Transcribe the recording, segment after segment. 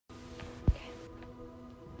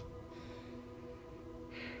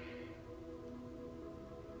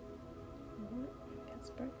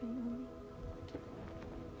burping on me.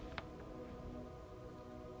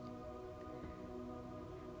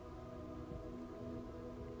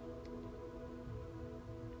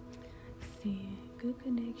 See, good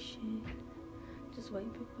connection. Just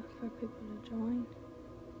waiting for people to join.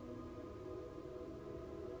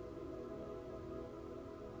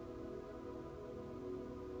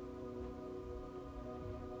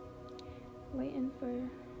 Waiting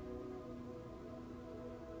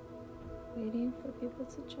for people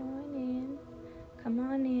to join in. Come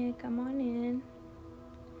on in, come on in.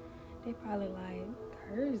 They probably like,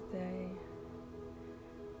 Thursday.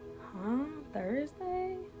 Huh?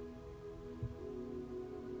 Thursday?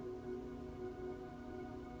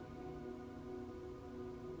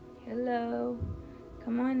 Hello.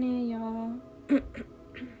 Come on in, y'all.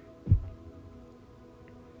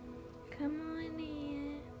 Come on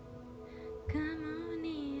in. Come on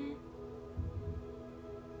in.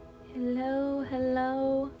 Hello,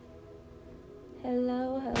 hello.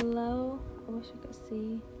 Hello, hello. I wish I could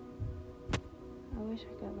see. I wish I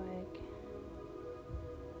could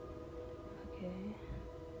okay.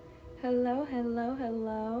 Hello, hello,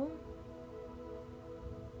 hello.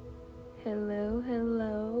 Hello,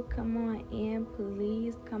 hello. Come on in,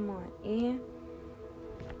 please. Come on in.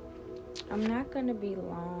 I'm not going to be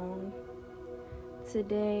long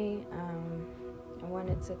today. I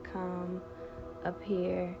wanted to come up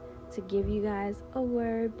here to give you guys a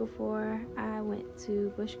word before I went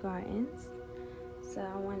to Busch Gardens. So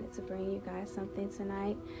I wanted to bring you guys something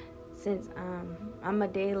tonight since I'm a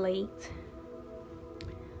day late.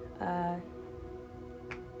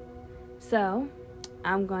 So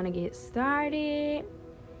I'm going to get started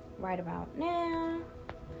right about now.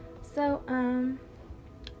 So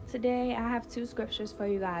today I have 2 scriptures for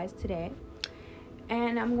you guys today.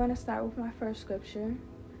 And I'm going to start with my first scripture,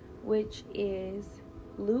 which is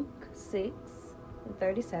Luke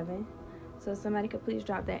 6:37. So somebody could please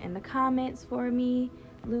drop that in the comments for me.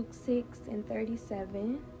 Luke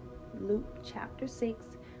 6:37. Luke chapter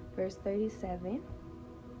 6, verse 37.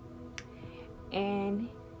 And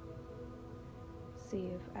see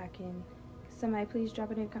if I can. Somebody please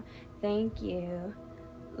drop it in the comments. Thank you.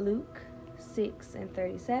 Luke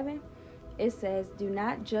 6:37. It says, "Do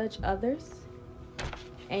not judge others,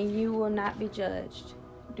 and you will not be judged.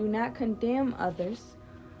 Do not condemn others,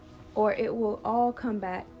 or it will all come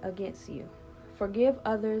back against you. Forgive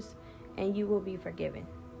others, and you will be forgiven."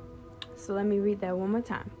 So let me read that one more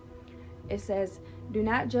time. It says, "Do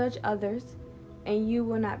not judge others, and you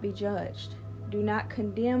will not be judged. Do not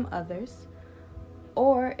condemn others,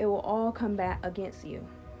 or it will all come back against you.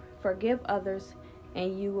 Forgive others,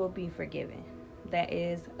 and you will be forgiven." That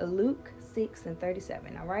is Luke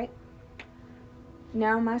 6:37, all right?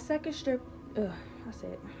 Now, my second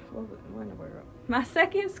My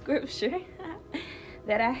second scripture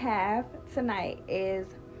that I have tonight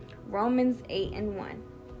is Romans 8:1.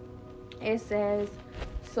 It says,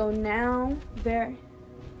 "So now there..."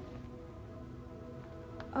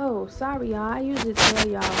 Oh, sorry, y'all. I usually tell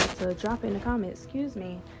y'all to drop it in the comments. Excuse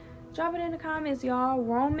me. Drop it in the comments, y'all.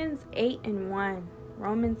 Romans 8:1.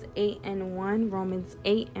 Romans 8:1. Romans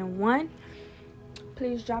 8:1.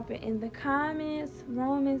 Please drop it in the comments.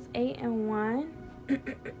 Romans 8:1.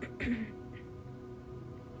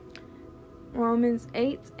 Romans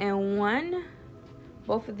 8:1.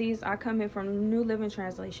 Both of these are coming from the New Living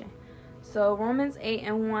Translation. So Romans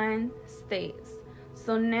 8:1 states,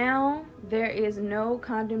 "So now there is no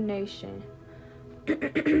condemnation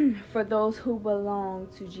for those who belong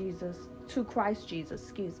to Christ Jesus."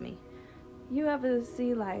 Excuse me. You ever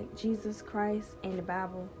see like Jesus Christ in the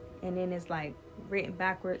Bible, and then it's like written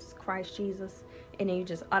backwards, Christ Jesus, and then you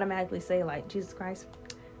just automatically say like Jesus Christ?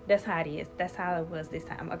 That's how it is. That's how it was this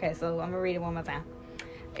time. Okay, so I'm gonna read it one more time.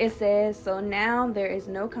 It says, "So now there is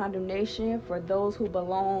no condemnation for those who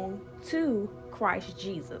belong to Christ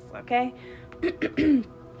Jesus." Okay.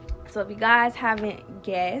 So if you guys haven't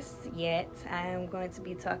guessed yet, I am going to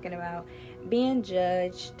be talking about being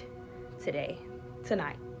judged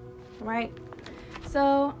tonight, right?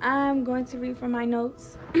 So I'm going to read from my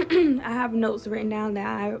notes. I have notes written down that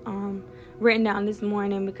I written down this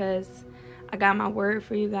morning because I got my word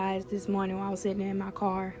for you guys this morning while I was sitting in my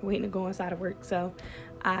car waiting to go inside of work. So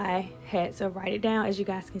I had to write it down. As you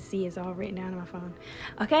guys can see, it's all written down on my phone.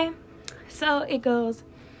 Okay, so it goes,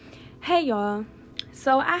 "Hey y'all.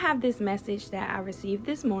 So I have this message that I received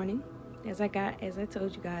this morning, as I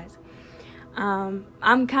told you guys.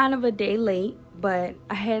 I'm kind of a day late, but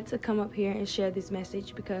I had to come up here and share this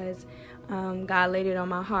message because God laid it on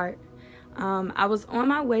my heart. I was on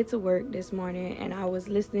my way to work this morning, and I was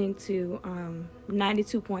listening to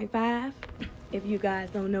 92.5, If you guys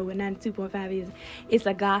don't know what 92.5 is, it's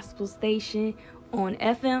a gospel station on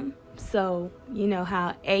FM. So, you know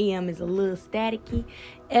how AM is a little staticky.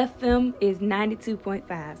 FM is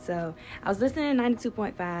 92.5. So, I was listening to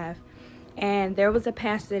 92.5, and there was a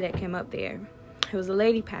pastor that came up there. It was a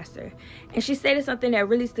lady pastor. And she stated something that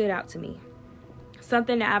really stood out to me.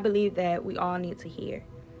 Something that I believe that we all need to hear.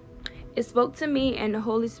 It spoke to me, and the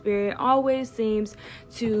Holy Spirit always seems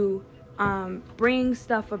to bring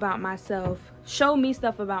stuff about myself, show me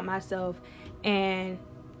stuff about myself, and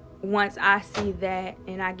once I see that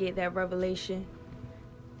and I get that revelation,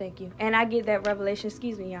 and I get that revelation,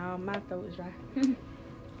 excuse me y'all, my throat is dry,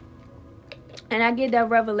 and I get that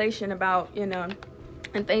revelation about,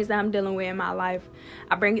 and things that I'm dealing with in my life,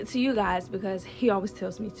 I bring it to you guys because he always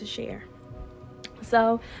tells me to share.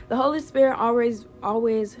 So the Holy Spirit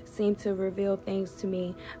always seems to reveal things to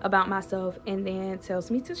me about myself and then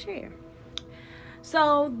tells me to share.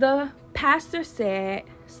 So the pastor said,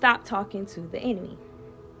 stop talking to the enemy.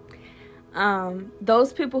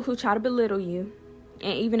 Those people who try to belittle you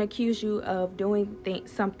and even accuse you of doing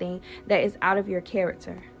something that is out of your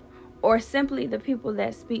character, or simply the people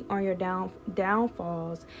that speak on your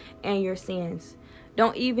downfalls and your sins,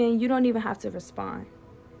 you don't even have to respond.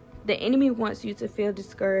 The enemy wants you to feel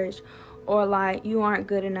discouraged, or like you aren't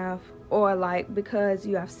good enough, or like because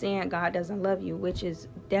you have sinned, God doesn't love you, which is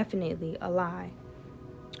definitely a lie.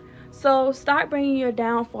 So start bringing your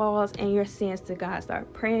downfalls and your sins to God.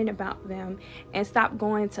 Start praying about them, and stop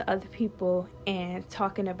going to other people and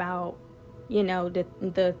talking about,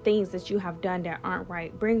 the things that you have done that aren't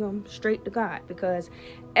right. Bring them straight to God, because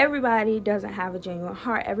everybody doesn't have a genuine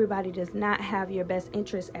heart. Everybody does not have your best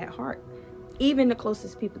interest at heart. Even the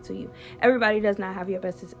closest people to you. Everybody does not have your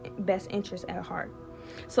best interest at heart.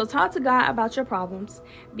 So talk to God about your problems.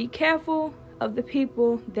 Be careful of the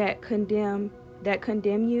people that condemn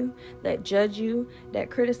you, that judge you,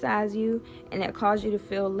 that criticize you, and that cause you to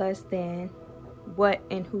feel less than what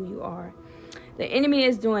and who you are. The enemy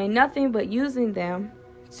is doing nothing but using them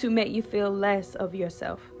to make you feel less of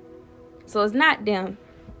yourself. So it's not them,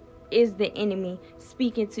 it's the enemy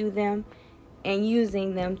speaking to them and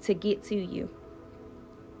using them to get to you.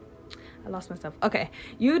 I lost myself. Okay.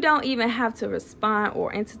 You don't even have to respond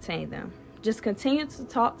or entertain them. Just continue to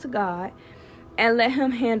talk to God and let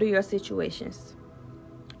him handle your situations.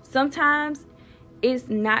 Sometimes it's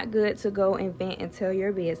not good to go and vent and tell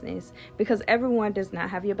your business, because everyone does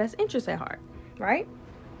not have your best interest at heart, right?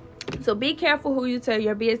 So be careful who you tell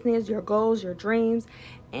your business, your goals, your dreams,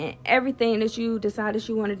 and everything that you decide that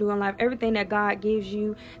you want to do in life, everything that God gives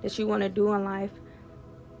you that you want to do in life.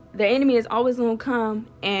 The enemy is always going to come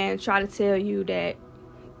and try to tell you that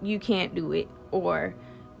you can't do it, or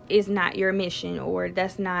it's not your mission, or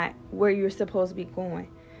that's not where you're supposed to be going.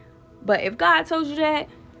 But if God told you that,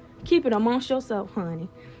 keep it amongst yourself, honey,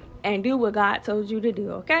 and do what God told you to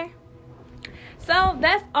do, okay? So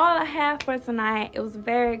that's all I have for tonight. It was a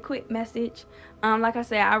very quick message. Like I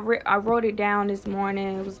said, I wrote it down this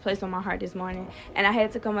morning. It was placed on my heart this morning, and I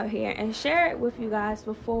had to come up here and share it with you guys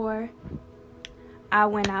before I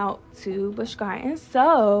went out to Busch Gardens.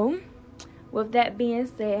 So with that being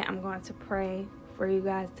said, I'm going to pray for you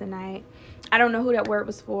guys tonight. I don't know who that word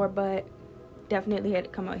was for, but definitely had to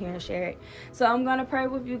come out here and share it. So I'm going to pray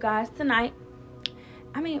with you guys tonight.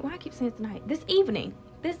 Why I keep saying tonight? This evening.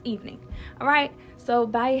 All right. So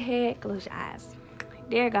bow your head, close your eyes.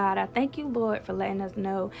 Dear God, I thank you, Lord, for letting us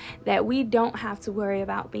know that we don't have to worry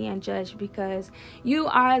about being judged, because you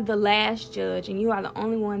are the last judge, and you are the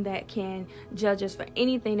only one that can judge us for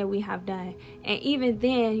anything that we have done. And even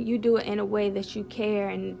then, you do it in a way that you care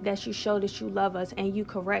and that you show that you love us and you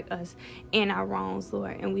correct us in our wrongs,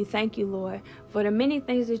 Lord. And we thank you, Lord, for the many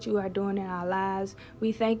things that you are doing in our lives.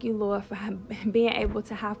 We thank you, Lord, for being able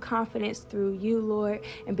to have confidence through you, Lord,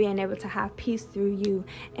 and being able to have peace through you.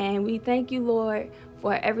 And we thank you, Lord,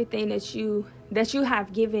 for everything that you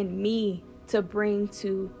have given me to bring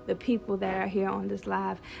to the people that are here on this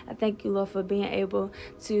live. I thank you, Lord, for being able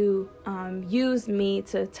to use me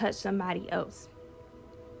to touch somebody else.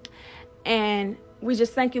 And we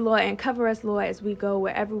just thank you, Lord, and cover us, Lord, as we go,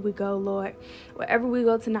 wherever we go, Lord. Wherever we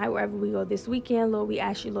go tonight, wherever we go this weekend, Lord, we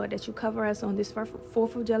ask you, Lord, that you cover us on this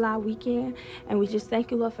 4th of July weekend. And we just thank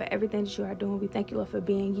you, Lord, for everything that you are doing. We thank you, Lord, for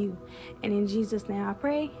being you. And in Jesus' name I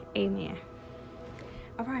pray, amen.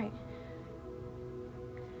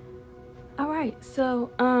 All right,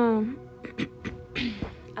 so I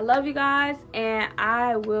love you guys, and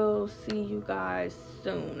I will see you guys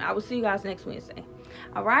soon. I will see you guys next Wednesday.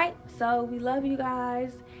 All right, so we love you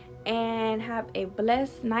guys, and have a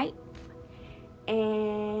blessed night,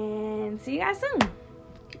 and see you guys soon.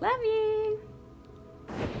 Love you.